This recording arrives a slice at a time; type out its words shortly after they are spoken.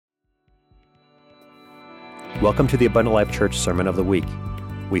Welcome to the Abundant Life Church Sermon of the Week.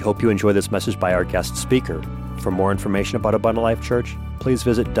 We hope you enjoy this message by our guest speaker. For more information about Abundant Life Church, please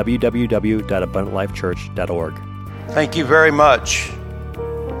visit www.abundantlifechurch.org. Thank you very much.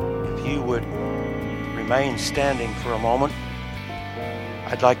 If you would remain standing for a moment,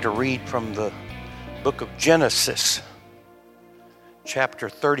 I'd like to read from the book of Genesis, chapter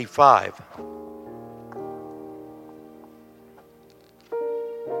 35.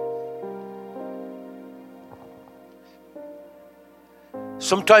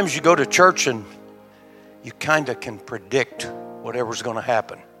 Sometimes you go to church and you kind of can predict whatever's going to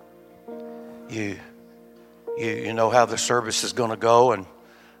happen. You know how the service is going to go, and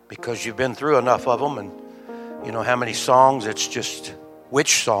because you've been through enough of them, and you know how many songs, it's just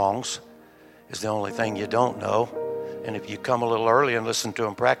which songs is the only thing you don't know. And if you come a little early and listen to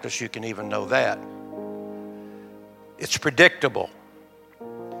them practice, you can even know that. It's predictable.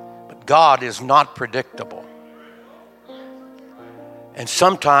 But God is not predictable. And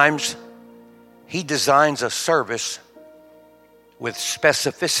sometimes He designs a service with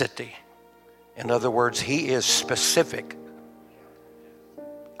specificity. In other words, He is specific.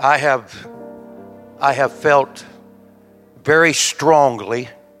 I have felt very strongly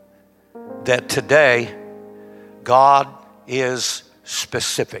that today God is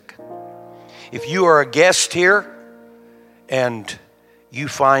specific. If you are a guest here and you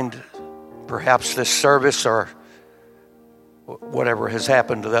find perhaps this service or whatever has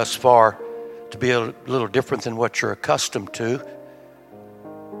happened thus far to be a little different than what you're accustomed to,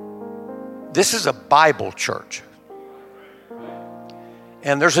 this is a Bible church.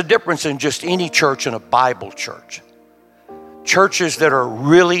 And there's a difference in just any church and a Bible church. Churches that are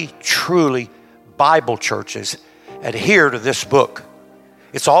really, truly Bible churches adhere to this book.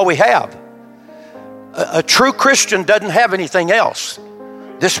 It's all we have. A true Christian doesn't have anything else.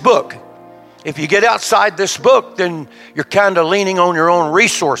 This book. If you get outside this book, then you're kind of leaning on your own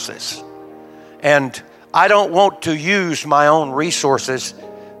resources. And I don't want to use my own resources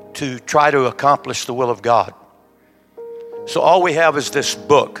to try to accomplish the will of God. So all we have is this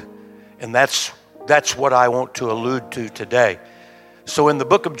book, and that's what I want to allude to today. So in the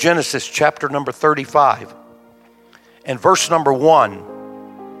book of Genesis, chapter number 35, and verse number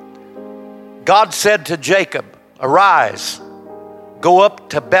 1, God said to Jacob, "Arise, go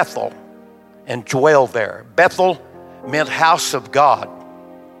up to Bethel and dwell there." Bethel meant house of God.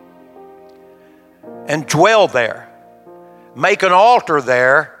 "And dwell there. Make an altar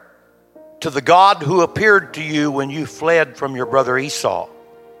there to the God who appeared to you when you fled from your brother Esau."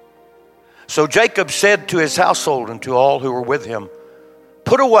 So Jacob said to his household and to all who were with him,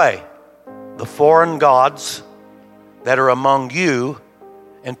 "Put away the foreign gods that are among you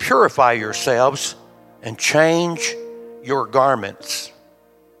and purify yourselves and change your garments.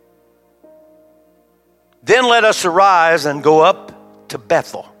 Then let us arise and go up to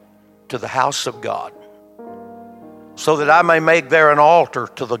Bethel, to the house of God, so that I may make there an altar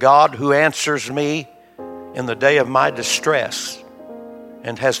to the God who answers me in the day of my distress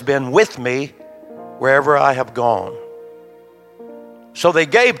and has been with me wherever I have gone." So they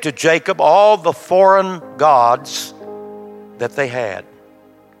gave to Jacob all the foreign gods that they had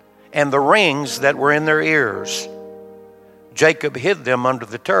and the rings that were in their ears. Jacob hid them under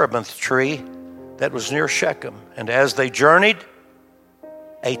the terebinth tree that was near Shechem. And as they journeyed,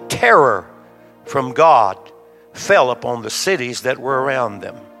 a terror from God fell upon the cities that were around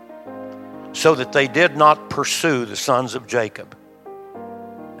them, so that they did not pursue the sons of Jacob.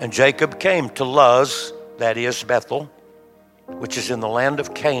 And Jacob came to Luz, that is Bethel, which is in the land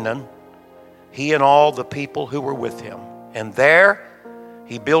of Canaan, he and all the people who were with him. And there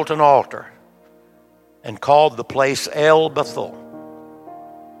he built an altar and called the place El Bethel,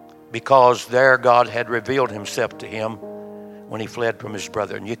 because there God had revealed himself to him when he fled from his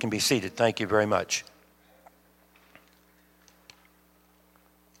brother. And you can be seated. Thank you very much.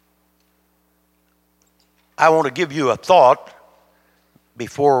 I want to give you a thought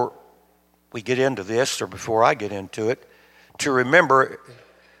before we get into this, or before I get into it, to remember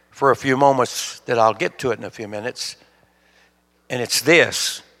for a few moments that I'll get to it in a few minutes. And it's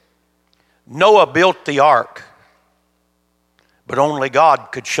this: Noah built the ark, but only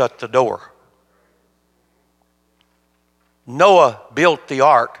God could shut the door. Noah built the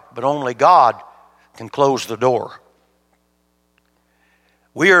ark, but only God can close the door.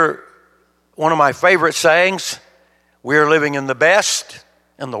 One of my favorite sayings, we are living in the best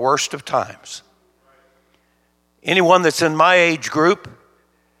and the worst of times. Anyone that's in my age group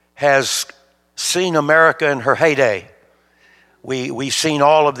has seen America in her heyday. We've seen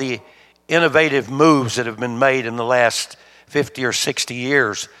all of the innovative moves that have been made in the last 50 or 60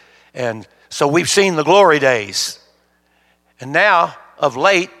 years. And so we've seen the glory days. And now, of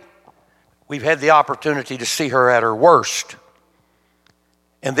late, we've had the opportunity to see her at her worst.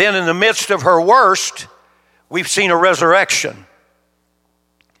 And then in the midst of her worst, we've seen a resurrection.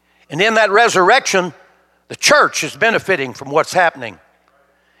 And in that resurrection, the church is benefiting from what's happening.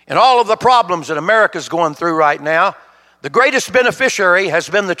 And all of the problems that America's going through right now, the greatest beneficiary has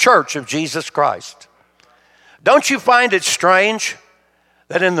been the church of Jesus Christ. Don't you find it strange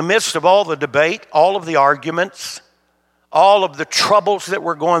that in the midst of all the debate, all of the arguments, all of the troubles that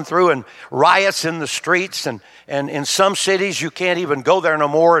we're going through and riots in the streets, and in some cities you can't even go there no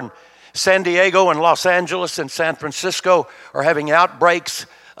more, and San Diego and Los Angeles and San Francisco are having outbreaks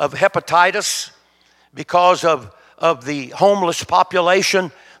of hepatitis because of the homeless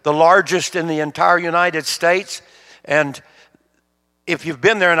population, the largest in the entire United States. And if you've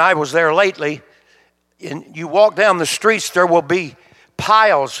been there, and I was there lately, and you walk down the streets, there will be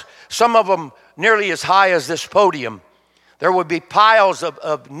piles, some of them nearly as high as this podium. There will be piles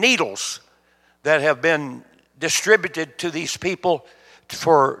of needles that have been distributed to these people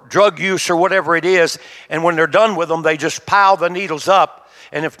for drug use or whatever it is. And when they're done with them, they just pile the needles up.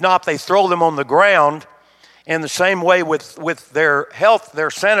 And if not, they throw them on the ground. And the same way with their health,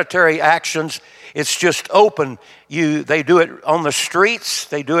 their sanitary actions, it's just open. They do it on the streets.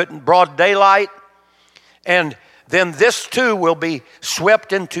 They do it in broad daylight. And then this too will be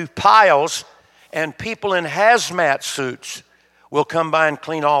swept into piles, and people in hazmat suits will come by and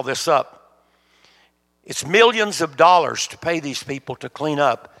clean all this up. It's millions of dollars to pay these people to clean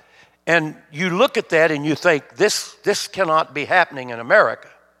up. And you look at that and you think, this cannot be happening in America.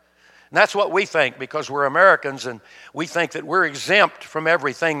 And that's what we think, because we're Americans, and we think that we're exempt from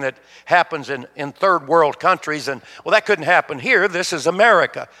everything that happens in third world countries. And, well, that couldn't happen here. This is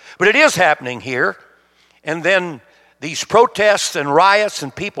America. But it is happening here. And then these protests and riots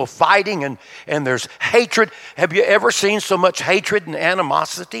and people fighting, and there's hatred. Have you ever seen so much hatred and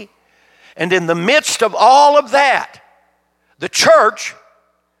animosity? And in the midst of all of that, the church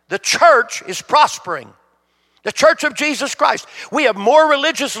is prospering. The church of Jesus Christ. We have more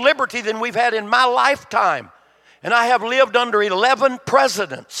religious liberty than we've had in my lifetime. And I have lived under 11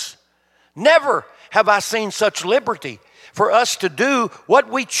 presidents. Never have I seen such liberty for us to do what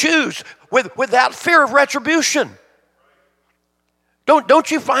we choose without fear of retribution.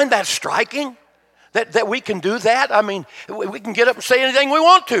 Don't you find that striking? That we can do that? I mean, we can get up and say anything we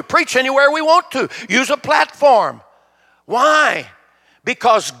want to, preach anywhere we want to, use a platform. Why?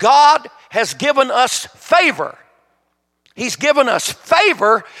 Because God has given us favor. He's given us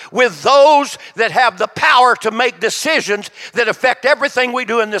favor with those that have the power to make decisions that affect everything we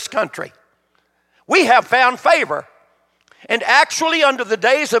do in this country. We have found favor. And actually, under the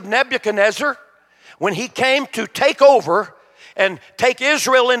days of Nebuchadnezzar, when he came to take over and take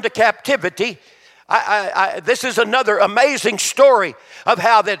Israel into captivity, this is another amazing story of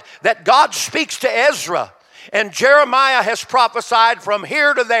how that God speaks to Ezra. And Jeremiah has prophesied from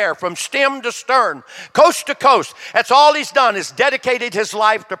here to there, from stem to stern, coast to coast. That's all he's done, is dedicated his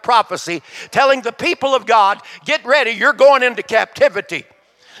life to prophecy, telling the people of God, get ready, you're going into captivity.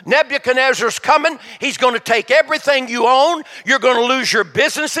 Nebuchadnezzar's coming. He's going to take everything you own. You're going to lose your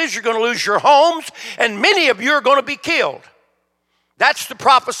businesses. You're going to lose your homes. And many of you are going to be killed. That's the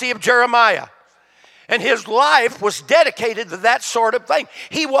prophecy of Jeremiah. And his life was dedicated to that sort of thing.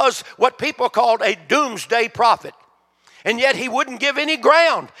 He was what people called a doomsday prophet. And yet he wouldn't give any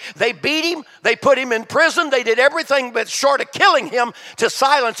ground. They beat him. They put him in prison. They did everything but short of killing him to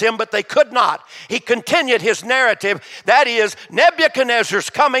silence him, but they could not. He continued his narrative. That is, Nebuchadnezzar's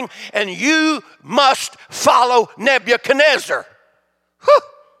coming, and you must follow Nebuchadnezzar. Whew.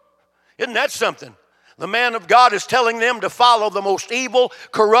 Isn't that something? The man of God is telling them to follow the most evil,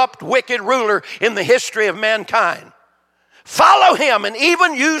 corrupt, wicked ruler in the history of mankind. Follow him, and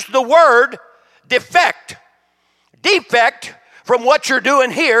even use the word defect from what you're doing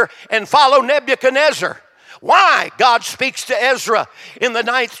here, and follow Nebuchadnezzar. Why? God speaks to Ezra in the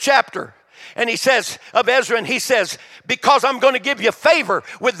 9th chapter. And he says of Ezra, and he says, because I'm going to give you favor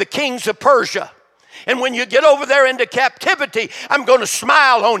with the kings of Persia. And when you get over there into captivity, I'm going to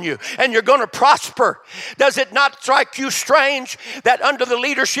smile on you and you're going to prosper. Does it not strike you strange that under the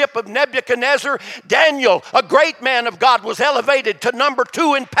leadership of Nebuchadnezzar, Daniel, a great man of God, was elevated to number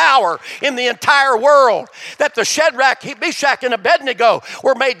 2 in power in the entire world? That the Shadrach, Meshach, and Abednego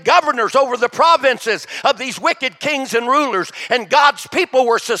were made governors over the provinces of these wicked kings and rulers, and God's people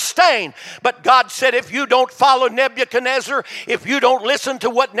were sustained. But God said, if you don't follow Nebuchadnezzar, if you don't listen to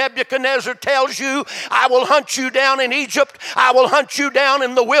what Nebuchadnezzar tells you, you. I will hunt you down in Egypt. I will hunt you down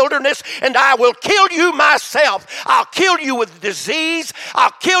in the wilderness, and I will kill you myself. I'll kill you with disease.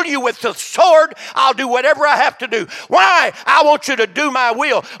 I'll kill you with the sword. I'll do whatever I have to do. Why? I want you to do my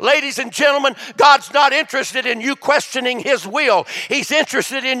will. Ladies and gentlemen, God's not interested in you questioning His will. He's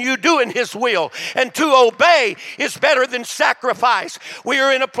interested in you doing His will. And to obey is better than sacrifice. We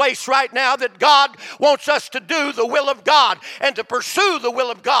are in a place right now that God wants us to do the will of God and to pursue the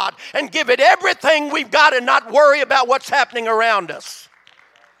will of God and give it everything we've got and not worry about what's happening around us.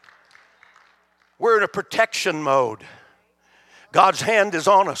 We're in a protection mode. God's hand is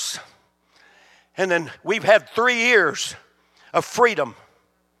on us. And then we've had 3 years of freedom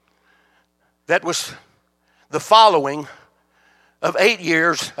that was the following of 8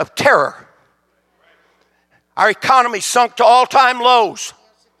 years of terror. Our economy sunk to all-time lows.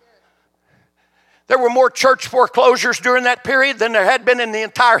 There were more church foreclosures during that period than there had been in the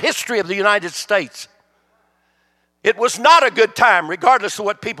entire history of the United States. It was not a good time, regardless of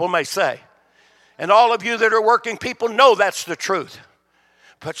what people may say. And all of you that are working people know that's the truth.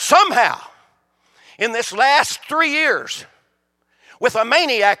 But somehow, in this last 3 years, with a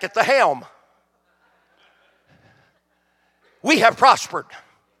maniac at the helm, we have prospered.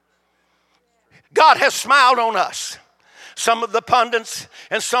 God has smiled on us. Some of the pundits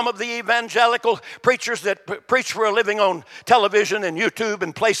and some of the evangelical preachers that preach for a living on television and YouTube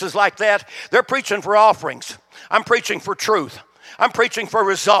and places like that, they're preaching for offerings. I'm preaching for truth. I'm preaching for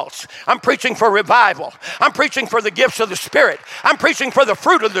results. I'm preaching for revival. I'm preaching for the gifts of the Spirit. I'm preaching for the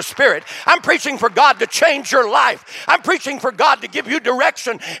fruit of the Spirit. I'm preaching for God to change your life. I'm preaching for God to give you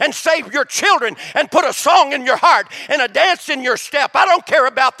direction and save your children and put a song in your heart and a dance in your step. I don't care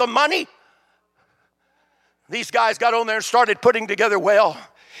about the money. These guys got on there and started putting together, well,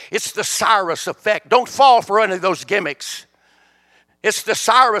 it's the Cyrus effect. Don't fall for any of those gimmicks. It's the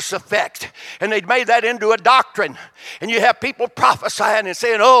Cyrus effect. And they'd made that into a doctrine. And you have people prophesying and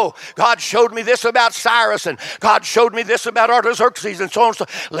saying, oh, God showed me this about Cyrus, and God showed me this about Artaxerxes, and so on. So,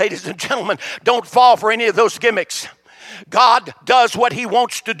 ladies and gentlemen, don't fall for any of those gimmicks. God does what He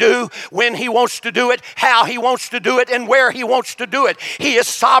wants to do, when He wants to do it, how He wants to do it, and where He wants to do it. He is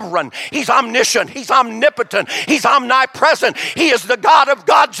sovereign. He's omniscient. He's omnipotent. He's omnipresent. He is the God of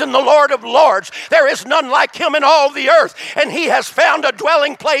gods and the Lord of lords. There is none like Him in all the earth, and He has found a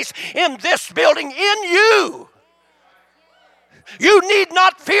dwelling place in this building in you. You need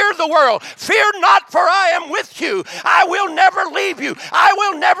not fear the world. Fear not, for I am with you. I will never leave you. I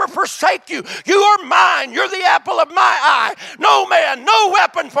will never forsake you. You are mine. You're the apple of my eye. No man, no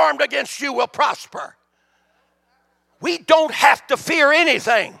weapon formed against you will prosper. We don't have to fear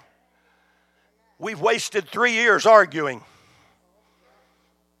anything. We've wasted 3 years arguing,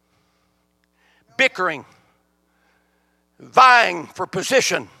 bickering, vying for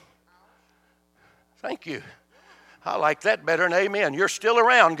position. Thank you. I like that better than amen. You're still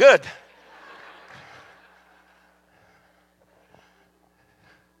around. Good.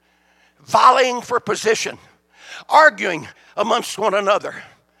 Volleying for position. Arguing amongst one another.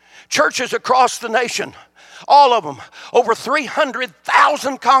 Churches across the nation, all of them, over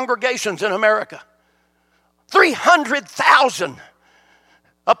 300,000 congregations in America. 300,000.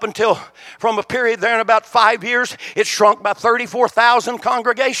 Up until, from a period there in about 5 years, it shrunk by 34,000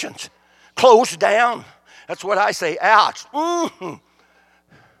 congregations. Closed down. That's what I say, ouch.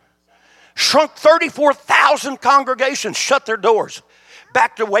 Shrunk 34,000 congregations, shut their doors,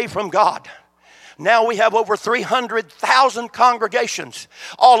 backed away from God. Now we have over 300,000 congregations.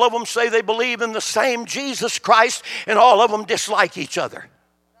 All of them say they believe in the same Jesus Christ, and all of them dislike each other.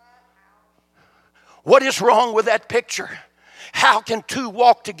 What is wrong with that picture? How can two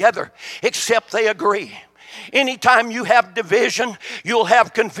walk together except they agree? Anytime you have division, you'll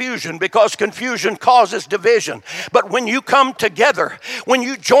have confusion, because confusion causes division. But when you come together, when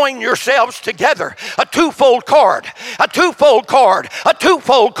you join yourselves together, a twofold cord, a twofold cord, a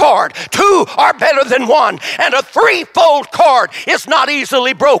twofold cord, two are better than one, and a threefold cord is not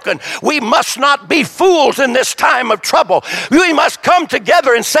easily broken. We must not be fools in this time of trouble. We must come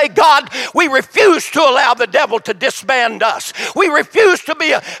together and say, God, we refuse to allow the devil to disband us. We refuse to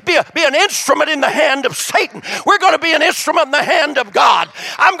be an instrument in the hand of Satan. We're going to be an instrument in the hand of God.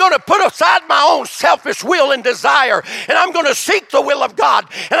 I'm going to put aside my own selfish will and desire, and I'm going to seek the will of God,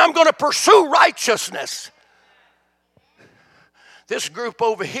 and I'm going to pursue righteousness. This group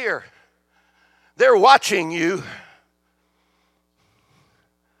over here, they're watching you.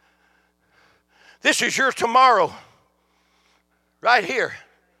 This is your tomorrow, right here.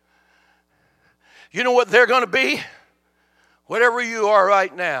 You know what they're going to be? Whatever you are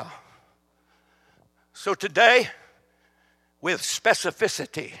right now. So today, with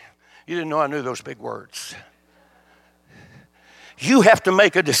specificity, You didn't know I knew those big words. You have to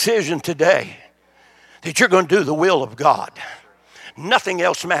make a decision today that you're going to do the will of God. Nothing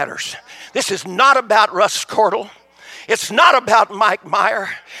else matters. This is not about Russ Cordell. It's not about Mike Meyer.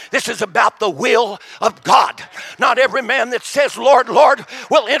 This is about the will of God. Not every man that says, Lord, Lord,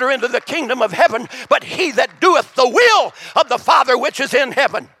 will enter into the kingdom of heaven, but he that doeth the will of the Father which is in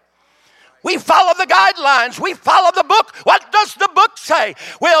heaven. We follow the guidelines. We follow the book. What does the book say?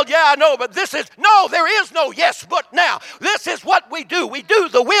 Well, yeah, I know, but this is, no, there is no yes, but now. This is what we do. We do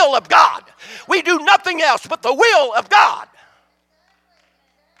the will of God. We do nothing else but the will of God.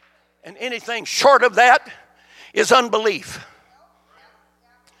 And anything short of that is unbelief.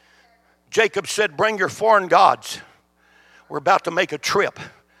 Jacob said, bring your foreign gods. We're about to make a trip.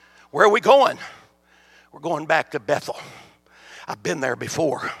 Where are we going? We're going back to Bethel. I've been there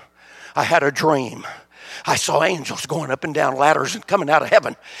before. I had a dream. I saw angels going up and down ladders and coming out of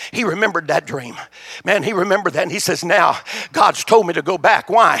heaven. He remembered that dream. Man, he remembered that. And he says, now, God's told me to go back.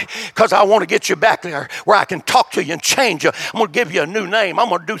 Why? Because I want to get you back there where I can talk to you and change you. I'm going to give you a new name. I'm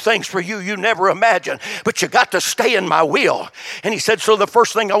going to do things for you you never imagined. But you got to stay in my will. And he said, so the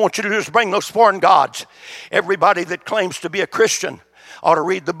first thing I want you to do is bring those foreign gods. Everybody that claims to be a Christian ought to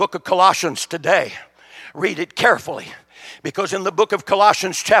read the book of Colossians today. Read it carefully. Because in the book of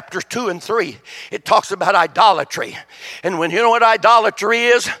Colossians chapter 2 and 3, it talks about idolatry. And when you know what idolatry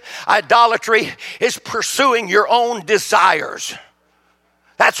is pursuing your own desires.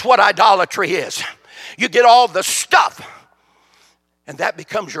 That's what idolatry is. You get all the stuff, and that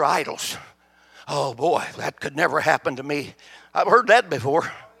becomes your idols. Oh boy, that could never happen to me. I've heard that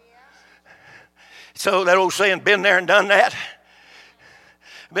before. So that old saying, been there and done that.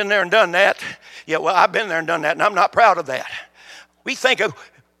 Been there and done that. Yeah, well, I've been there and done that, and I'm not proud of that. We think of,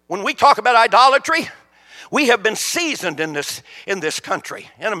 when we talk about idolatry, we have been seasoned in this country.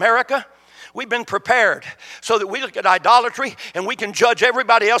 In America, we've been prepared so that we look at idolatry and we can judge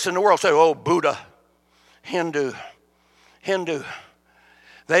everybody else in the world. Say, oh, Buddha, Hindu.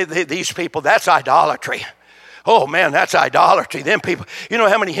 These people, that's idolatry. Oh, man, that's idolatry. Them people, you know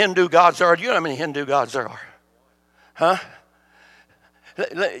how many Hindu gods there are? Do you know how many Hindu gods there are? Huh?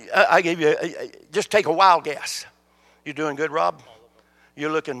 I give you, just take a wild guess. You doing good, Rob?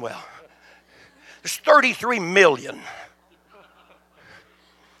 You're looking well. There's 33 million.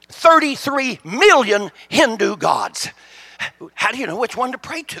 33 million Hindu gods. How do you know which one to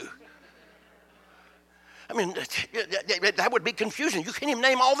pray to? I mean, that would be confusing. You can't even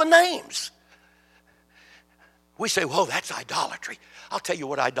name all the names. We say, well, that's idolatry. I'll tell you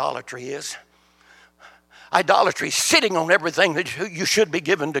what idolatry is. Idolatry is sitting on everything that you should be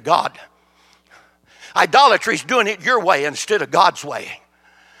given to God. Idolatry is doing it your way instead of God's way.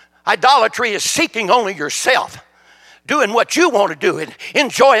 Idolatry is seeking only yourself, doing what you want to do and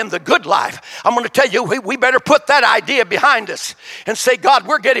enjoying the good life. I'm going to tell you, we better put that idea behind us and say, God,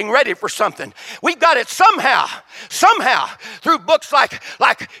 we're getting ready for something. We got it somehow, through books like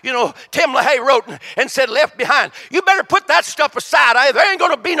Tim LaHaye wrote and said, Left Behind. You better put that stuff aside. There ain't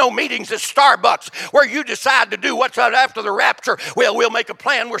going to be no meetings at Starbucks where you decide to do what's after the rapture. Well, we'll make a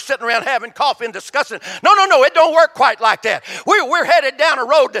plan. We're sitting around having coffee and discussing. No, it don't work quite like that. We're headed down a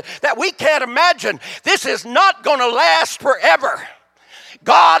road that we can't imagine. This is not going to last forever.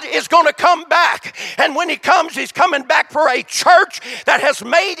 God is going to come back. And when he comes, he's coming back for a church that has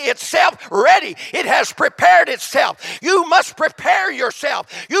made itself ready. It has prepared itself. You must prepare yourself.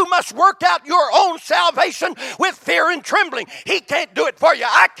 You must work out your own salvation with fear and trembling. He can't do it for you.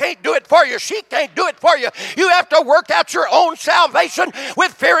 I can't do it for you. She can't do it for you. You have to work out your own salvation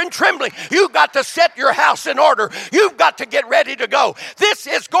with fear and trembling. You've got to set your house in order. You've got to get ready to go. This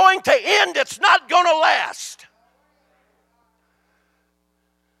is going to end. It's not going to last.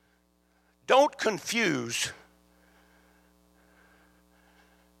 Don't confuse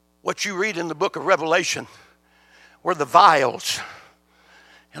what you read in the book of Revelation, where the vials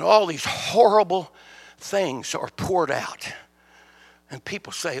and all these horrible things are poured out. And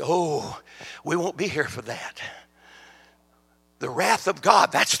people say, oh, we won't be here for that. The wrath of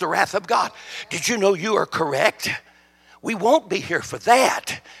God, that's the wrath of God. Did you know you are correct? We won't be here for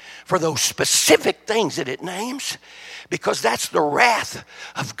that, for those specific things that it names, because that's the wrath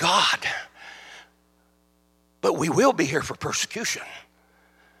of God. But we will be here for persecution.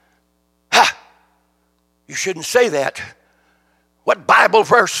 You shouldn't say that. What Bible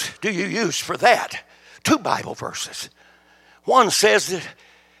verse do you use for that? 2 Bible verses. One says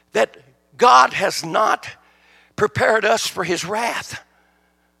that God has not prepared us for his wrath.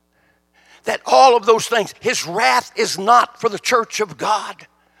 That all of those things, his wrath is not for the church of God.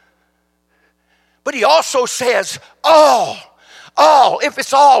 But he also says all All. If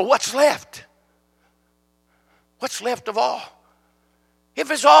it's all, what's left? What's left of all? If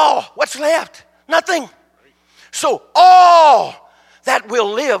it's all, what's left? Nothing. So all that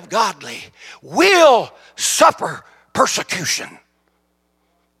will live godly will suffer persecution.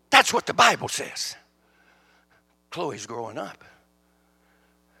 That's what the Bible says. Chloe's growing up.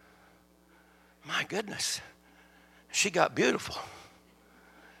 My goodness, she got beautiful.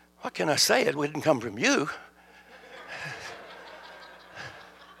 What can I say? It didn't come from you.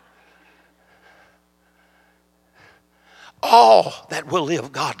 All that will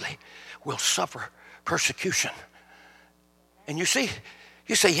live godly will suffer persecution. And you say,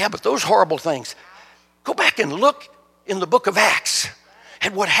 yeah, but those horrible things. Go back and look in the book of Acts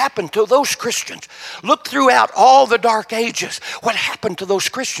at what happened to those Christians. Look throughout all the dark ages, what happened to those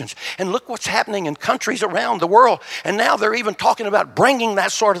Christians. And look what's happening in countries around the world. And now they're even talking about bringing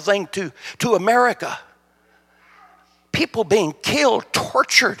that sort of thing to America. People being killed,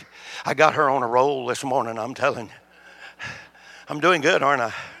 tortured. I got her on a roll this morning, I'm telling you. I'm doing good, aren't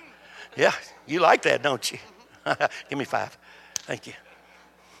I? Yeah, you like that, don't you? Give me 5. Thank you.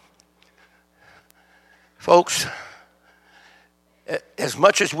 Folks, as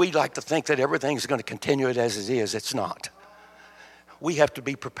much as we like to think that everything's going to continue as it is, it's not. We have to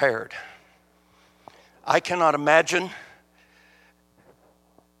be prepared. I can't imagine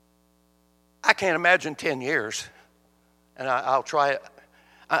 10 years, and I'll try it.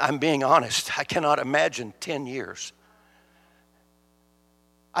 I'm being honest. I cannot imagine 10 years.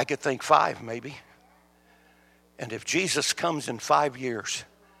 I could think 5 maybe. And if Jesus comes in 5 years,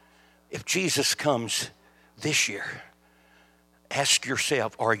 if Jesus comes this year, ask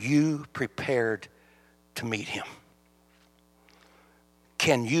yourself, are you prepared to meet him?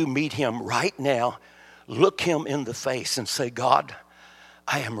 Can you meet him right now? Look him in the face and say, God,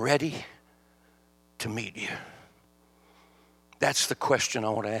 I am ready to meet you. That's the question I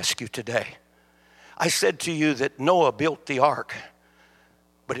want to ask you today. I said to you that Noah built the ark,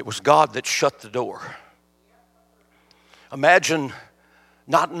 but it was God that shut the door. Imagine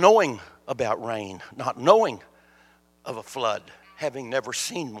not knowing about rain, not knowing of a flood, having never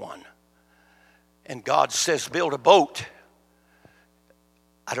seen one. And God says, build a boat.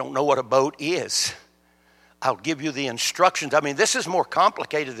 I don't know what a boat is. I'll give you the instructions. I mean, this is more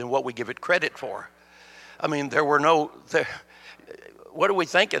complicated than what we give it credit for. I mean, what are we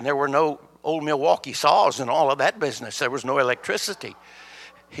thinking? There were no old Milwaukee saws and all of that business. There was no electricity.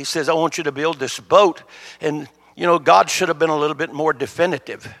 He says, I want you to build this boat. And, you know, God should have been a little bit more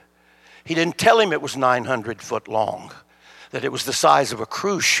definitive. He didn't tell him it was 900 foot long, that it was the size of a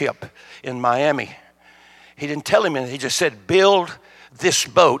cruise ship in Miami. He didn't tell him anything. He just said, build this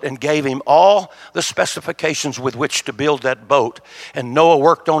boat, and gave him all the specifications with which to build that boat. And Noah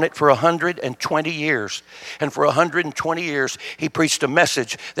worked on it for 120 years. And for 120 years, he preached a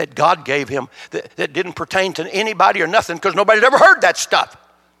message that God gave him that didn't pertain to anybody or nothing, because nobody had ever heard that stuff.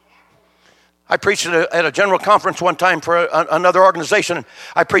 I preached at a general conference one time for another organization, and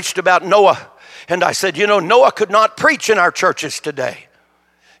I preached about Noah. And I said, you know, Noah could not preach in our churches today.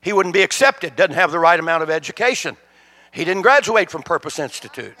 He wouldn't be accepted, doesn't have the right amount of education. He didn't graduate from Purpose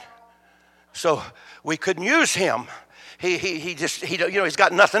Institute. So we couldn't use him. He's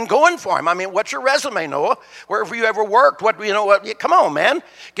got nothing going for him. I mean, what's your resume, Noah? Where have you ever worked? Come on, man.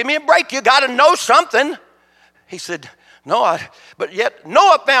 Give me a break. You got to know something. He said, no, but yet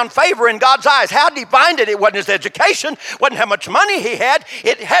Noah found favor in God's eyes. How did he find it? It wasn't his education, wasn't how much money he had.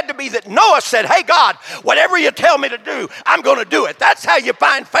 It had to be that Noah said, hey, God, whatever you tell me to do, I'm going to do it. That's how you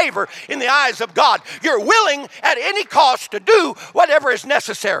find favor in the eyes of God. You're willing at any cost to do whatever is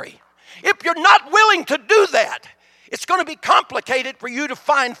necessary. If you're not willing to do that, it's going to be complicated for you to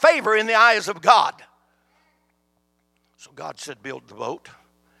find favor in the eyes of God. So God said, build the boat.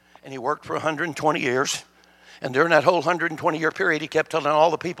 And he worked for 120 years. And during that whole 120-year period, he kept telling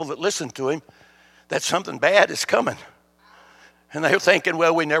all the people that listened to him that something bad is coming. And they were thinking,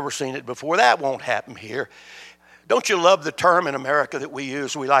 well, we never seen it before. That won't happen here. Don't you love the term in America that we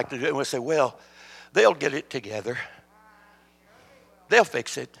use? We like to do it. And we say, well, they'll get it together. They'll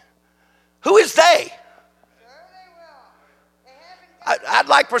fix it. Who is they? I'd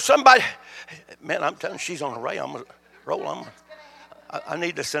like for somebody. Man, I'm telling you, she's on a roll. I'm going to roll. I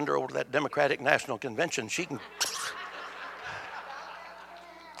need to send her over to that Democratic National Convention. She can.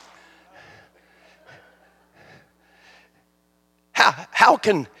 How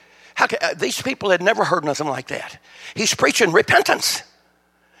can these people had never heard nothing like that? He's preaching repentance,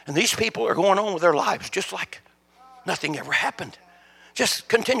 and these people are going on with their lives just like nothing ever happened. Just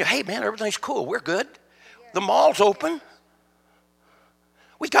continue. Hey, man, everything's cool. We're good. The mall's open.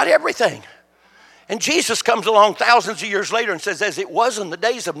 We got everything. And Jesus comes along thousands of years later and says, as it was in the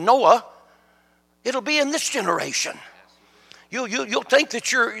days of Noah, it'll be in this generation. You'll think that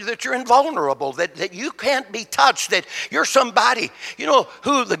you're invulnerable, that you can't be touched, that you're somebody. You know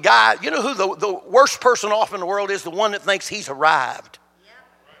who the worst person off in the world is? The one that thinks he's arrived.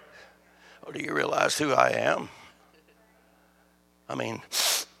 Oh, do you realize who I am? I mean,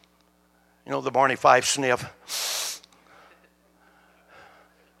 you know the Barney Fife sniff.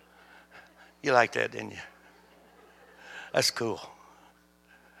 You like that, didn't you? That's cool.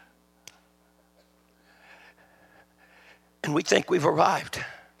 And we think we've arrived.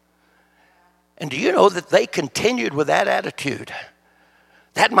 And do you know that they continued with that attitude,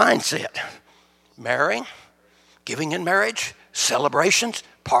 that mindset? Marrying, giving in marriage, celebrations,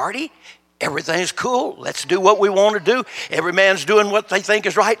 party, everything's cool. Let's do what we want to do. Every man's doing what they think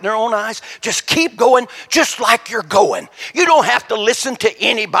is right in their own eyes. Just keep going just like you're going. You don't have to listen to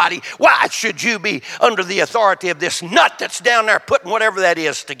anybody. Why should you be under the authority of this nut that's down there putting whatever that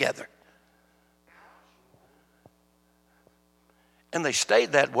is together? And they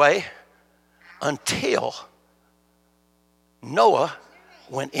stayed that way until Noah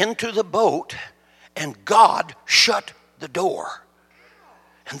went into the boat and God shut the door.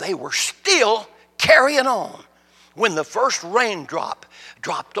 And they were still carrying on when the first raindrop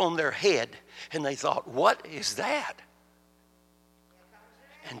dropped on their head. And they thought, what is that?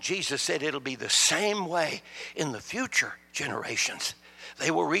 And Jesus said it'll be the same way in the future generations. They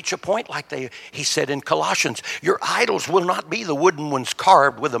will reach a point like he said in Colossians, your idols will not be the wooden ones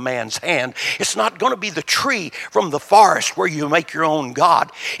carved with a man's hand. It's not going to be the tree from the forest where you make your own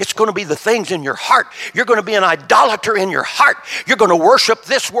God. It's going to be the things in your heart. You're going to be an idolater in your heart. You're going to worship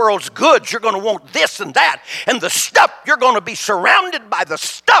this world's goods. You're going to want this and that. And the stuff, you're going to be surrounded by the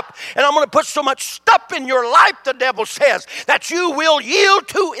stuff. And I'm going to put so much stuff in your life, the devil says, that you will yield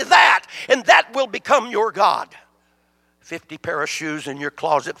to that. And that will become your God. 50 pair of shoes in your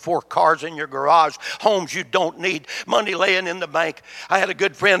closet, 4 cars in your garage, homes you don't need, money laying in the bank. I had a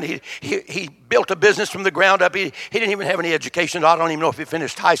good friend. He built a business from the ground up. He didn't even have any education. I don't even know if he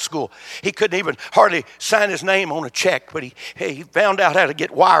finished high school. He couldn't even hardly sign his name on a check, but he found out how to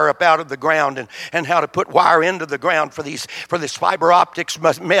get wire up out of the ground and how to put wire into the ground for this fiber optics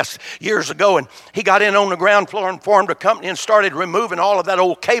mess years ago. And he got in on the ground floor and formed a company and started removing all of that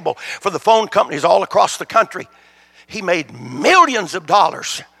old cable for the phone companies all across the country. He made millions of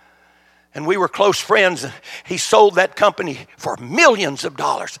dollars, and we were close friends. He sold that company for millions of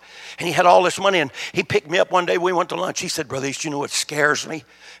dollars, and he had all this money, and he picked me up one day. We went to lunch. He said, Brother East, you know what scares me?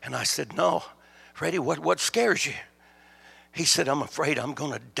 And I said, no. Freddie, what scares you? He said, I'm afraid I'm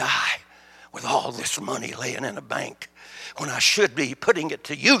going to die with all this money laying in a bank when I should be putting it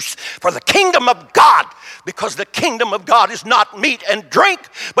to use for the kingdom of God, because the kingdom of God is not meat and drink,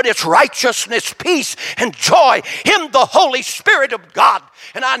 but it's righteousness, peace, and joy in the Holy Spirit of God.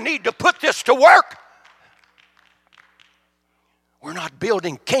 And I need to put this to work. We're not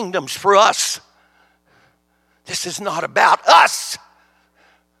building kingdoms for us. This is not about us.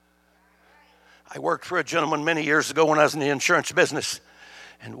 I worked for a gentleman many years ago when I was in the insurance business,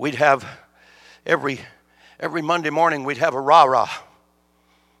 and we'd have every Monday morning, we'd have a rah-rah.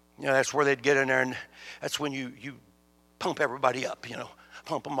 You know, that's where they'd get in there, and that's when you pump everybody up, you know.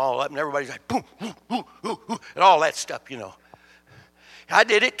 Pump them all up, and everybody's like, boom, boom, boom, boom, boom, and all that stuff, you know. I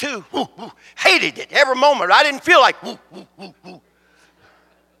did it too. Hated it every moment. I didn't feel like,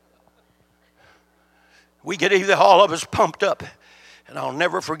 we get all of us pumped up. And I'll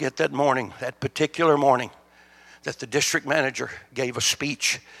never forget that morning, that particular morning, that the district manager gave a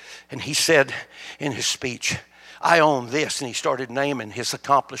speech. And he said in his speech, I own this. And he started naming his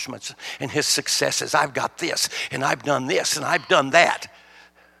accomplishments and his successes. I've got this, and I've done this, and I've done that.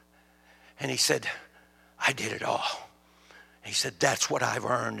 And he said, I did it all. He said, that's what I've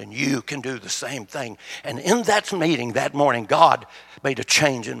earned, and you can do the same thing. And in that meeting that morning, God made a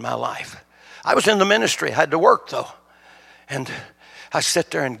change in my life. I was in the ministry. I had to work, though. And I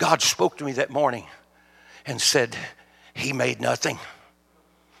sat there, and God spoke to me that morning and said, he made nothing.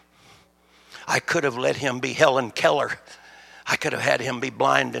 I could have let him be Helen Keller. I could have had him be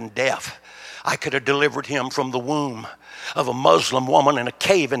blind and deaf. I could have delivered him from the womb of a Muslim woman in a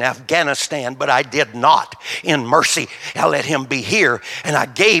cave in Afghanistan, but I did not. In mercy, I let him be here, and I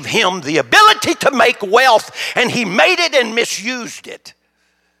gave him the ability to make wealth, and he made it and misused it.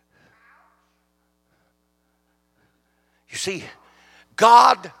 You see,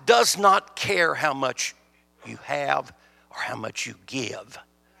 God does not care how much you have or how much you give.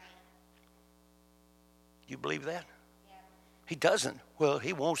 You believe that? He doesn't. Well,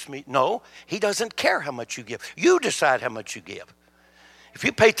 he wants me. No, he doesn't care how much you give. You decide how much you give. If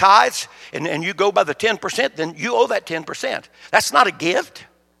you pay tithes and you go by the 10%, then you owe that 10%. That's not a gift.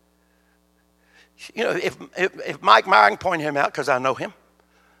 You know, if Mike Meyer, I can point him out because I know him.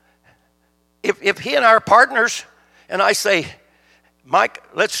 If he and I are partners and I say, Mike,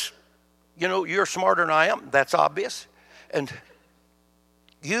 you're smarter than I am, that's obvious. And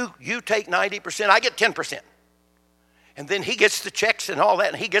you take 90%, I get 10%. And then he gets the checks and all that,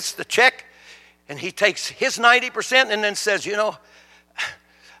 and he gets the check, and he takes his 90% and then says,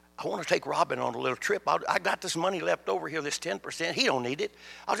 I want to take Robin on a little trip. I got this money left over here, this 10%. He don't need it.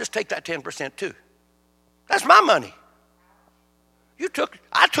 I'll just take that 10% too. That's my money.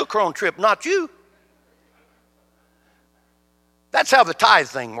 I took her on trip, not you. That's how the tithe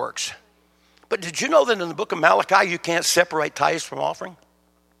thing works. But did you know that in the book of Malachi, you can't separate tithes from offering?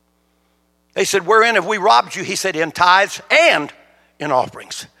 They said, wherein have we robbed you? He said, in tithes and in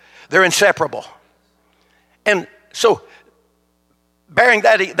offerings. They're inseparable. And so, bearing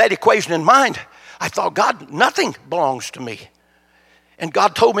that equation in mind, I thought, God, nothing belongs to me. And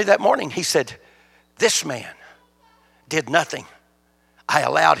God told me that morning, he said, this man did nothing. I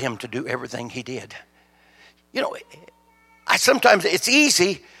allowed him to do everything he did. Sometimes it's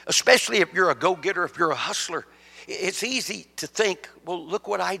easy, especially if you're a go-getter, if you're a hustler, it's easy to think, well, look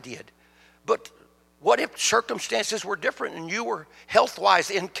what I did. But what if circumstances were different and you were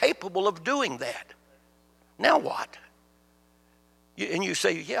health-wise incapable of doing that? Now what? And you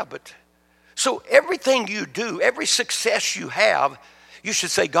say, yeah, but... So everything you do, every success you have, you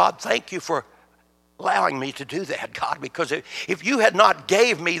should say, God, thank you for allowing me to do that, God, because if you had not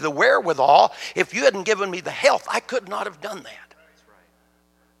gave me the wherewithal, if you hadn't given me the health, I could not have done that. That's right.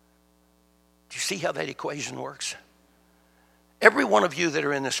 Do you see how that equation works? Every one of you that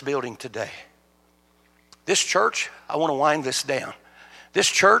are in this building today, this church, I want to wind this down. This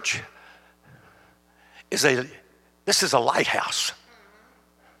church is a lighthouse.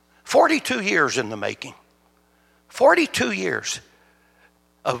 42 years in the making. 42 years.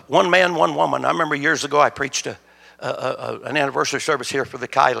 Of one man, one woman. I remember years ago I preached an anniversary service here for the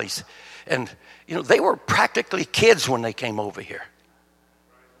Kileys. And, they were practically kids when they came over here.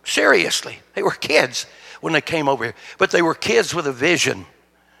 Seriously. They were kids when they came over here. But they were kids with a vision.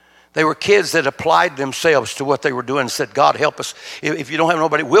 They were kids that applied themselves to what they were doing and said, God, help us. If you don't have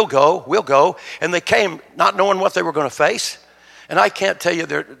nobody, we'll go. And they came not knowing what they were going to face. And I can't tell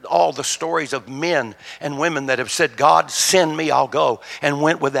you all the stories of men and women that have said, God, send me, I'll go, and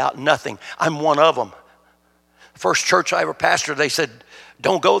went without nothing. I'm one of them. First church I ever pastored, they said,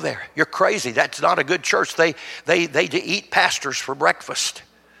 don't go there. You're crazy. That's not a good church. They eat pastors for breakfast.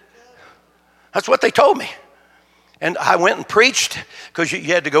 That's what they told me. And I went and preached because you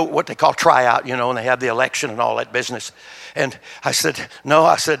had to go what they call tryout, and they had the election and all that business. And I said,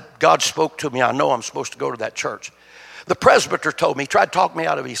 God spoke to me. I know I'm supposed to go to that church. The presbyter told me, he tried to talk me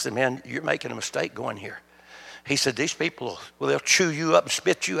out of it. He said, man, you're making a mistake going here. He said, these people, they'll chew you up and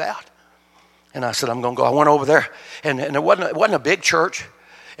spit you out. And I said, I'm going to go. I went over there, and it wasn't a big church.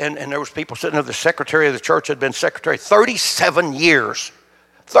 And there was people sitting there. The secretary of the church had been secretary 37 years.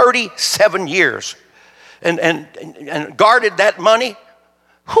 37 years. And guarded that money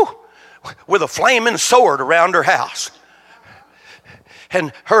with a flaming sword around her house.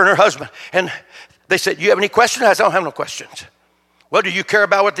 And her and her husband. And they said, you have any questions? I said, I don't have no questions. Well, do you care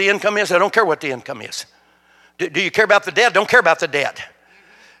about what the income is? I don't care what the income is. Do you care about the debt? Don't care about the debt.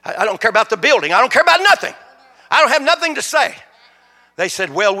 I don't care about the building. I don't care about nothing. I don't have nothing to say. They said,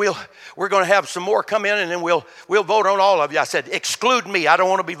 well, we're going to have some more come in and then we'll vote on all of you. I said, exclude me. I don't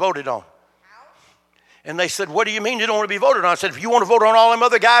want to be voted on. And they said, what do you mean you don't want to be voted on? I said, if you want to vote on all them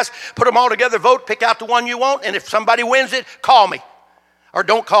other guys, put them all together, vote, pick out the one you want, and if somebody wins it, call me. Or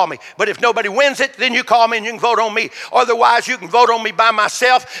don't call me. But if nobody wins it, then you call me and you can vote on me. Otherwise, you can vote on me by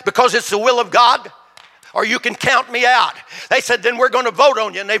myself because it's the will of God. Or you can count me out. They said, then we're going to vote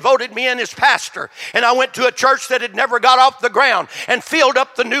on you. And they voted me in as pastor. And I went to a church that had never got off the ground and filled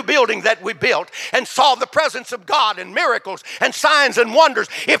up the new building that we built and saw the presence of God and miracles and signs and wonders.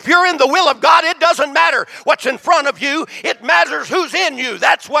 If you're in the will of God, it doesn't matter what's in front of you. It matters who's in you.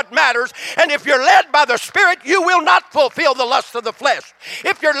 That's what matters. And if you're led by the Spirit, you will not fulfill the lust of the flesh.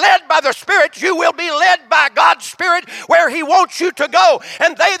 If you're led by the Spirit, you will be led by God's Spirit where He wants you to go.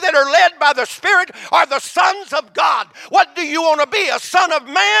 And they that are led by the Spirit are the sons of God. What do you want to be, a son of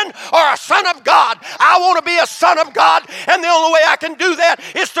man or a son of God? I want to be a son of God, and the only way I can do that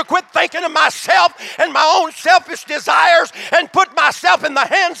is to quit thinking of myself and my own selfish desires and put myself in the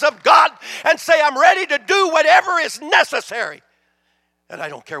hands of God and say I'm ready to do whatever is necessary, and I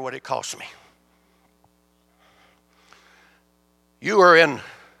don't care what it costs me. You're in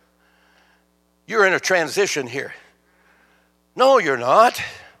a transition here. No, you're not.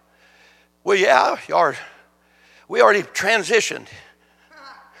 Well, yeah, you are. We already transitioned.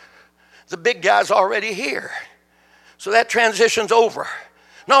 The big guy's already here. So that transition's over.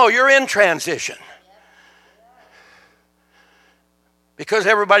 No, you're in transition. Because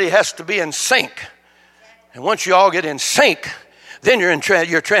everybody has to be in sync. And once you all get in sync, then you're in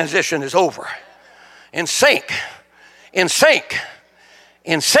your transition is over. In sync. In sync.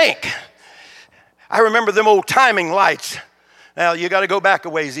 In sync. I remember them old timing lights. Now, you got to go back a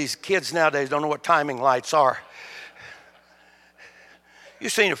ways. These kids nowadays don't know what timing lights are.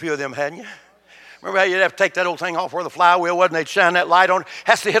 You've seen a few of them, hadn't you? Remember how you'd have to take that old thing off where the flywheel was and they'd shine that light on?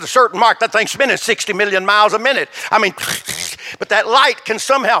 Has to hit a certain mark. That thing's spinning 60 million miles a minute. I mean, but that light can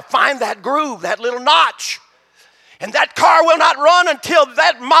somehow find that groove, that little notch. And that car will not run until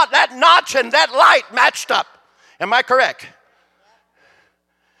that notch and that light matched up. Am I correct?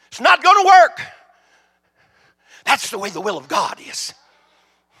 It's not going to work. That's the way the will of God is.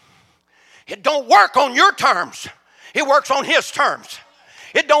 It don't work on your terms. It works on His terms.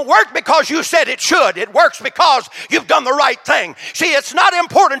 It don't work because you said it should. It works because you've done the right thing. See, it's not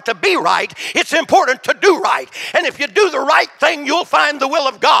important to be right. It's important to do right. And if you do the right thing, you'll find the will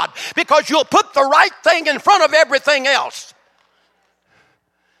of God because you'll put the right thing in front of everything else.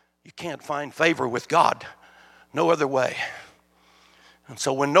 You can't find favor with God no other way. And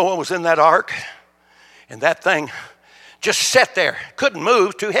so when Noah was in that ark and that thing just sat there, couldn't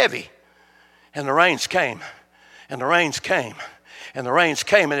move, too heavy, and the rains came, and the rains came, and the rains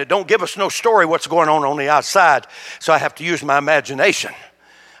came, and it don't give us no story what's going on the outside, so I have to use my imagination.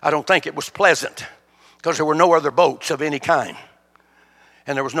 I don't think it was pleasant because there were no other boats of any kind,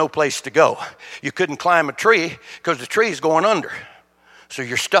 and there was no place to go. You couldn't climb a tree because the tree's going under, so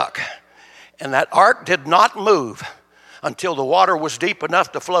you're stuck. And that ark did not move until the water was deep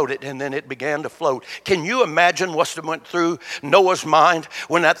enough to float it, and then it began to float. Can you imagine what went through Noah's mind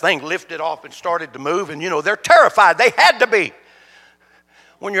when that thing lifted off and started to move? And, they're terrified. They had to be.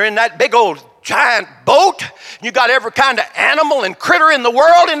 When you're in that big old giant boat, you got every kind of animal and critter in the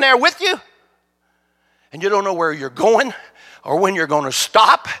world in there with you, and you don't know where you're going or when you're going to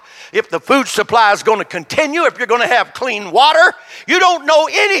stop, if the food supply is going to continue, if you're going to have clean water. You don't know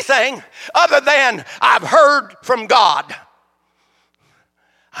anything other than I've heard from God.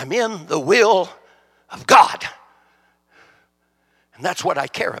 I'm in the will of God. And that's what I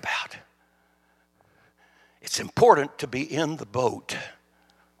care about. It's important to be in the boat.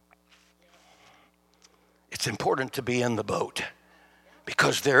 It's important to be in the boat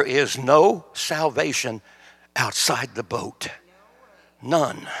because there is no salvation outside the boat.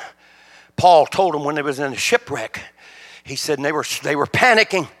 None. Paul told them when they was in a shipwreck, he said they were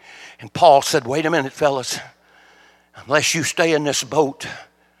panicking. And Paul said, wait a minute, fellas. Unless you stay in this boat,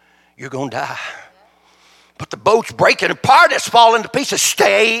 you're going to die. But the boat's breaking apart. It's falling to pieces.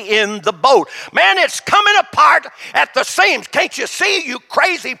 Stay in the boat. Man, it's coming apart at the seams. Can't you see, you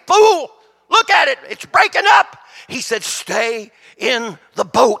crazy fool? Look at it. It's breaking up. He said, stay in the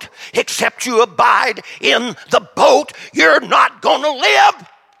boat. Except you abide in the boat, you're not going to live.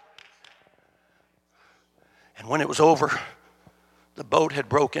 And when it was over, the boat had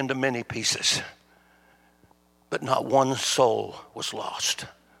broke into many pieces. But not one soul was lost.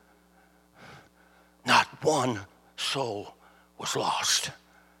 Not one soul was lost.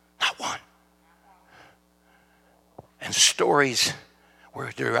 Not one. And stories were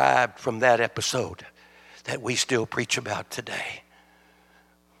derived from that episode that we still preach about today.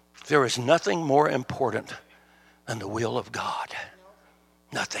 There is nothing more important than the will of God.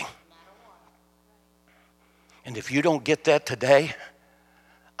 Nothing. And if you don't get that today,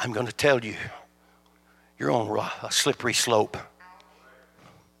 I'm going to tell you, you're on a slippery slope.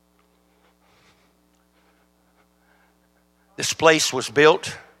 This place was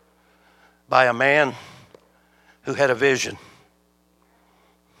built by a man who had a vision.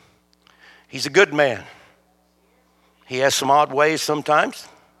 He's a good man. He has some odd ways sometimes.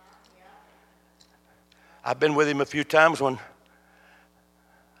 I've been with him a few times when,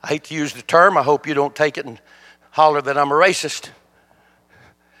 I hate to use the term, I hope you don't take it and holler that I'm a racist.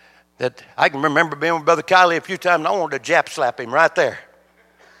 That I can remember being with Brother Kiley a few times and I wanted to Jap slap him right there.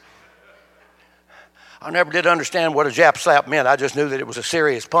 I never did understand what a Jap slap meant. I just knew that it was a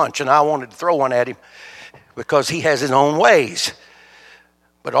serious punch, and I wanted to throw one at him because he has his own ways.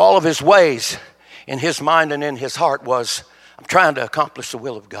 But all of his ways in his mind and in his heart was, I'm trying to accomplish the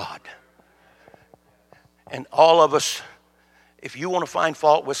will of God. And all of us, if you want to find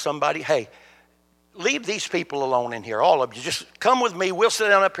fault with somebody, hey, leave these people alone in here, all of you. Just come with me. We'll sit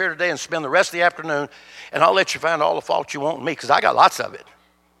down up here today and spend the rest of the afternoon, and I'll let you find all the fault you want in me because I got lots of it.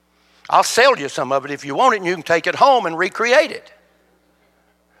 I'll sell you some of it if you want it, and you can take it home and recreate it.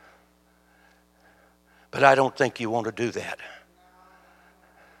 But I don't think you want to do that.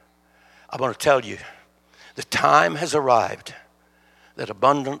 I want to tell you, the time has arrived that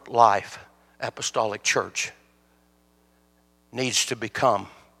Abundant Life Apostolic Church needs to become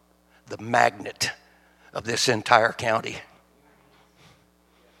the magnet of this entire county.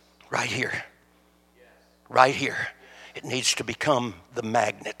 Right here. Right here. It needs to become the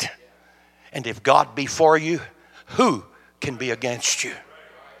magnet. And if God be for you, who can be against you?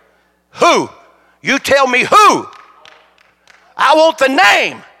 Who? You tell me who. I want the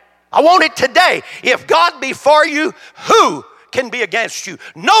name. I want it today. If God be for you, who can be against you?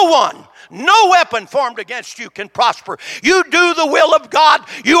 No one. No weapon formed against you can prosper. You do the will of God.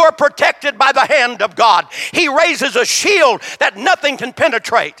 You are protected by the hand of God. He raises a shield that nothing can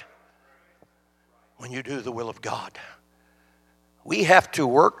penetrate when you do the will of God. We have to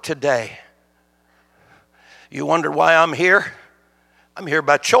work today. You wonder why I'm here? I'm here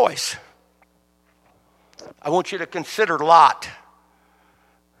by choice. I want you to consider Lot.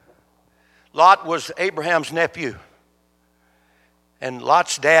 Lot was Abraham's nephew. And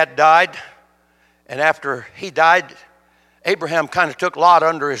Lot's dad died. And after he died, Abraham kind of took Lot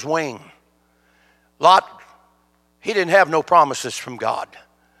under his wing. Lot, he didn't have no promises from God.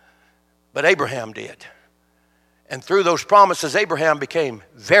 But Abraham did. And through those promises, Abraham became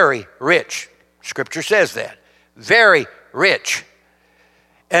very rich. Scripture says that. Very rich.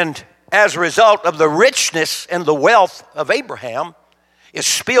 And as a result of the richness and the wealth of Abraham, it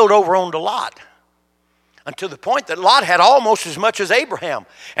spilled over onto Lot. Until the point that Lot had almost as much as Abraham.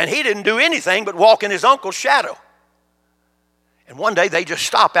 And he didn't do anything but walk in his uncle's shadow. And one day they just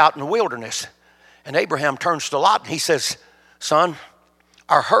stop out in the wilderness. And Abraham turns to Lot and he says, son,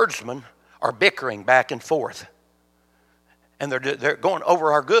 our herdsmen are bickering back and forth. And they're going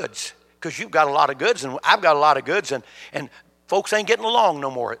over our goods. Because you've got a lot of goods and I've got a lot of goods. And folks ain't getting along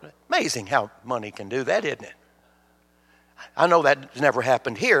no more. Amazing how money can do that, isn't it? I know that's never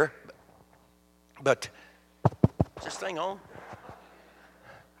happened here. But is this thing on?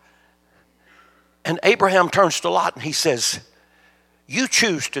 And Abraham turns to Lot and he says, you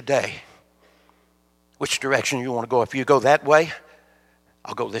choose today which direction you want to go. If you go that way,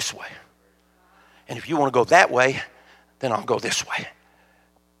 I'll go this way. And if you want to go that way, then I'll go this way.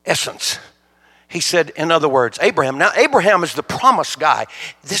 Essence. He said, in other words, Abraham. Now, Abraham is the promised guy.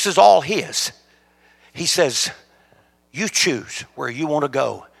 This is all his. He says, you choose where you want to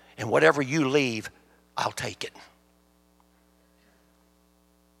go. And whatever you leave, I'll take it.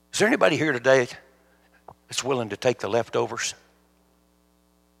 Is there anybody here today that's willing to take the leftovers?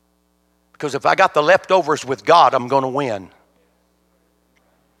 Because if I got the leftovers with God, I'm going to win.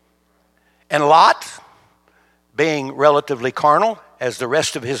 And Lot, being relatively carnal, as the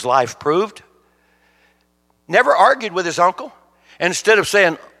rest of his life proved, never argued with his uncle. And instead of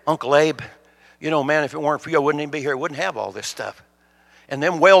saying, Uncle Abe, you know, man, if it weren't for you, I wouldn't even be here. I wouldn't have all this stuff. And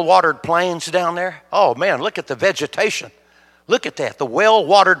them well-watered plains down there, oh, man, look at the vegetation. Look at that, the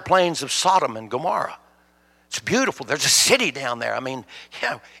well-watered plains of Sodom and Gomorrah. It's beautiful. There's a city down there. I mean,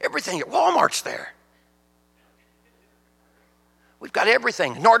 yeah, everything. Walmart's there. We've got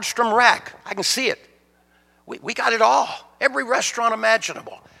everything. Nordstrom Rack. I can see it. We got it all. Every restaurant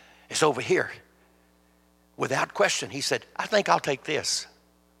imaginable is over here. Without question, he said, I think I'll take this.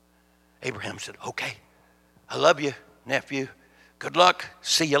 Abraham said, okay, I love you, nephew. Good luck.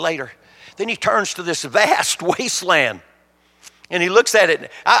 See you later. Then he turns to this vast wasteland. And he looks at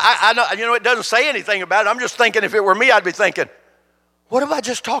it. I know, you know, it doesn't say anything about it. I'm just thinking if it were me, I'd be thinking, what have I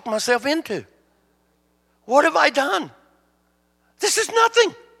just talked myself into? What have I done? This is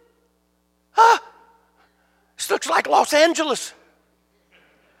nothing. This looks like Los Angeles.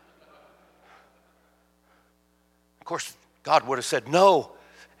 Of course, God would have said, no,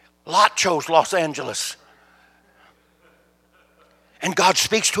 Lot chose Los Angeles. And God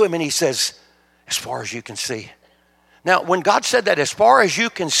speaks to him and he says, as far as you can see. Now, when God said that, as far as you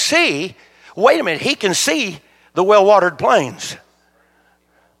can see, wait a minute, he can see the well-watered plains.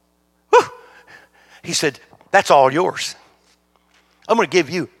 Whew. He said, that's all yours. I'm going to give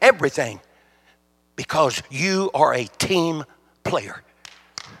you everything because you are a team player.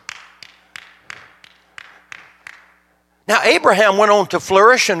 Now, Abraham went on to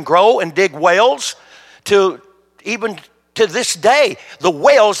flourish and grow and dig wells to even to this day. The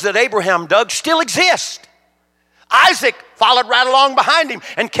wells that Abraham dug still exist. Isaac followed right along behind him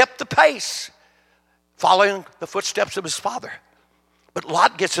and kept the pace, following the footsteps of his father. But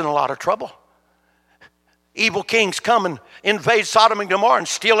Lot gets in a lot of trouble. Evil kings come and invade Sodom and Gomorrah and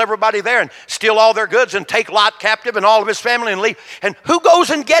steal everybody there and steal all their goods and take Lot captive and all of his family and leave. And who goes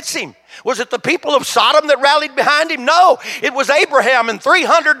and gets him? Was it the people of Sodom that rallied behind him? No, it was Abraham and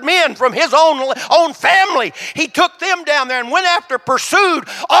 300 men from his own family. He took them down there and went after, pursued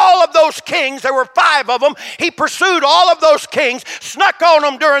all of those kings. There were 5 of them. He pursued all of those kings, snuck on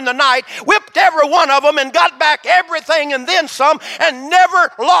them during the night, whipped every one of them and got back everything and then some, and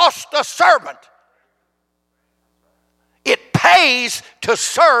never lost a servant. It pays to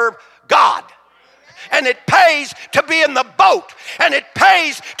serve God. And it pays to be in the boat. And it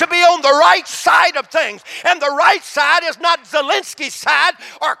pays to be on the right side of things. And the right side is not Zelensky's side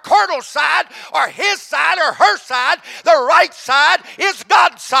or Cordell's side or his side or her side. The right side is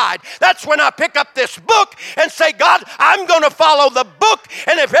God's side. That's when I pick up this book and say, God, I'm going to follow the book.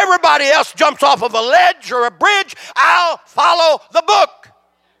 And if everybody else jumps off of a ledge or a bridge, I'll follow the book.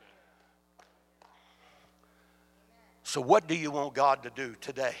 So what do you want God to do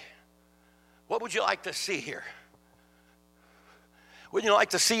today? What would you like to see here? Wouldn't you like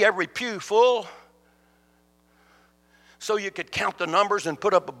to see every pew full so you could count the numbers and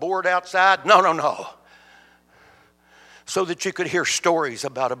put up a board outside? No. So that you could hear stories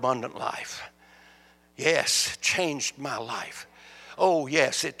about abundant life. Yes, it changed my life. Oh,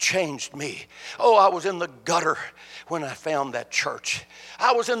 yes, it changed me. Oh, I was in the gutter when I found that church.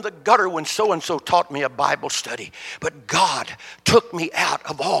 I was in the gutter when so-and-so taught me a Bible study. But God took me out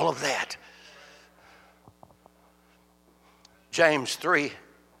of all of that. James 3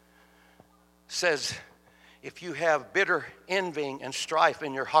 says, if you have bitter envying and strife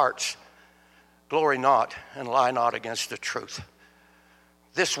in your hearts, glory not and lie not against the truth.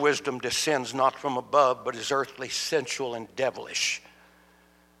 This wisdom descends not from above, but is earthly, sensual, and devilish.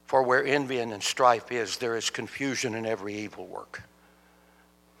 For where envy and strife is, there is confusion in every evil work.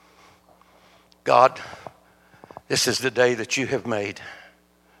 God, this is the day that you have made.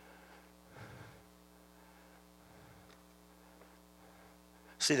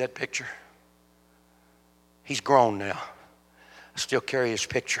 See that picture? He's grown now. I still carry his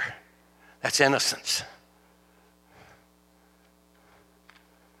picture. That's innocence.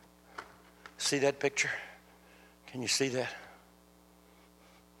 See that picture? Can you see that?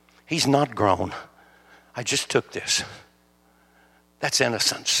 He's not grown. I just took this. That's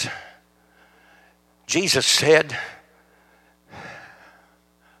innocence. Jesus said,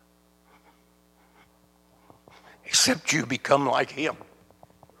 except you become like him,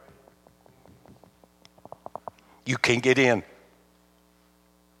 you can't get in.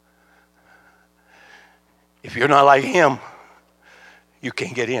 If you're not like him, you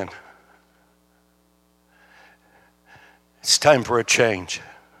can't get in. It's time for a change.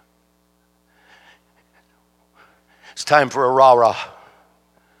 It's time for a rah-rah.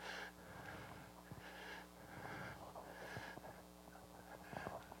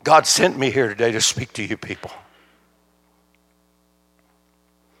 God sent me here today to speak to you people.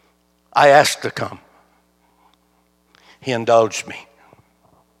 I asked to come. He indulged me.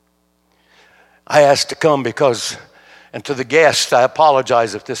 I asked to come because, and to the guests, I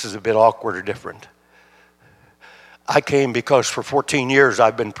apologize if this is a bit awkward or different. I came because for 14 years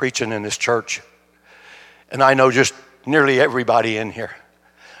I've been preaching in this church. And I know just nearly everybody in here.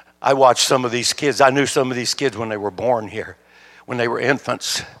 I watched some of these kids. I knew some of these kids when they were born here, when they were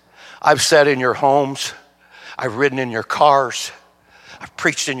infants. I've sat in your homes. I've ridden in your cars. I've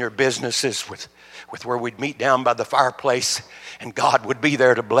preached in your businesses with where we'd meet down by the fireplace and God would be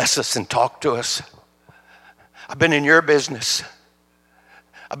there to bless us and talk to us. I've been in your business.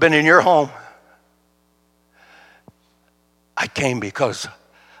 I've been in your home. I came because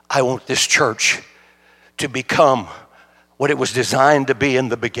I want this church to become what it was designed to be in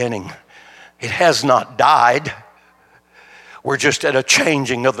the beginning. It has not died. We're just at a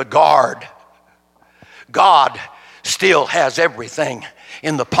changing of the guard. God still has everything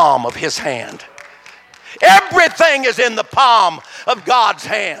in the palm of his hand. Everything is in the palm of God's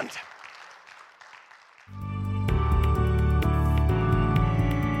hand.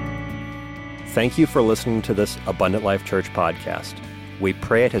 Thank you for listening to this Abundant Life Church podcast. We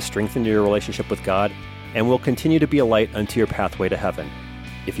pray it has strengthened your relationship with God and will continue to be a light unto your pathway to heaven.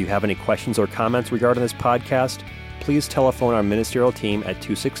 If you have any questions or comments regarding this podcast, please telephone our ministerial team at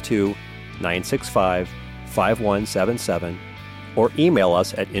 262-965-5177 or email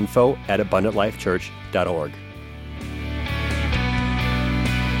us at info@abundantlifechurch.org.